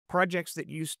projects that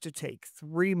used to take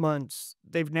 3 months,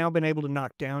 they've now been able to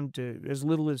knock down to as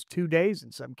little as 2 days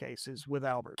in some cases with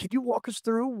Albert. Can you walk us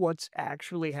through what's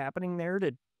actually happening there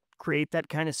to create that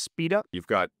kind of speed up? You've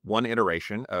got one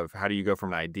iteration of how do you go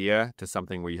from an idea to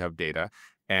something where you have data.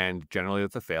 And generally,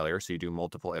 it's a failure. So you do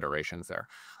multiple iterations there.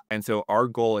 And so our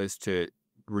goal is to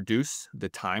reduce the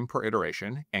time per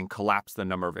iteration and collapse the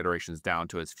number of iterations down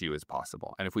to as few as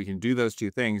possible. And if we can do those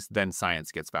two things, then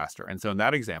science gets faster. And so in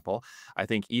that example, I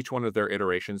think each one of their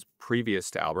iterations previous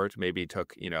to Albert maybe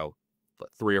took,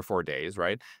 3 or 4 days,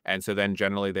 right? And so then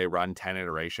generally they run 10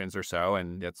 iterations or so,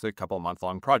 and it's a couple month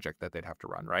long project that they'd have to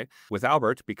run, right? With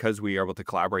Albert, because we are able to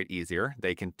collaborate easier,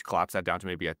 they can collapse that down to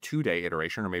maybe a 2-day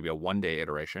iteration or maybe a 1-day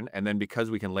iteration. And then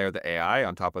because we can layer the AI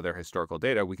on top of their historical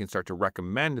data, we can start to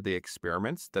recommend the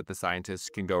experiments that the scientists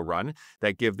can go run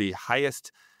that give the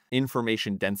highest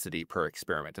information density per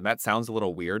experiment. And that sounds a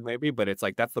little weird maybe, but it's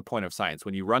like that's the point of science.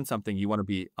 When you run something, you want to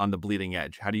be on the bleeding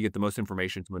edge. How do you get the most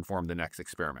information to inform the next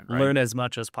experiment, right? Learn as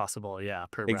much as possible, yeah,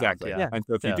 per round, Exactly. yeah. And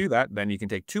so if you Yeah. do that, then you can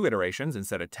take 2 iterations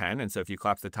instead of 10. And so if you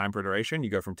collapse the time per iteration, you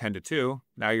go from 10 to 2.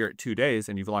 Now you're at 2 days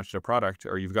and you've launched a product,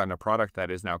 or you've gotten a product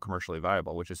that is now commercially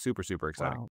viable, which is super, super exciting. Wow.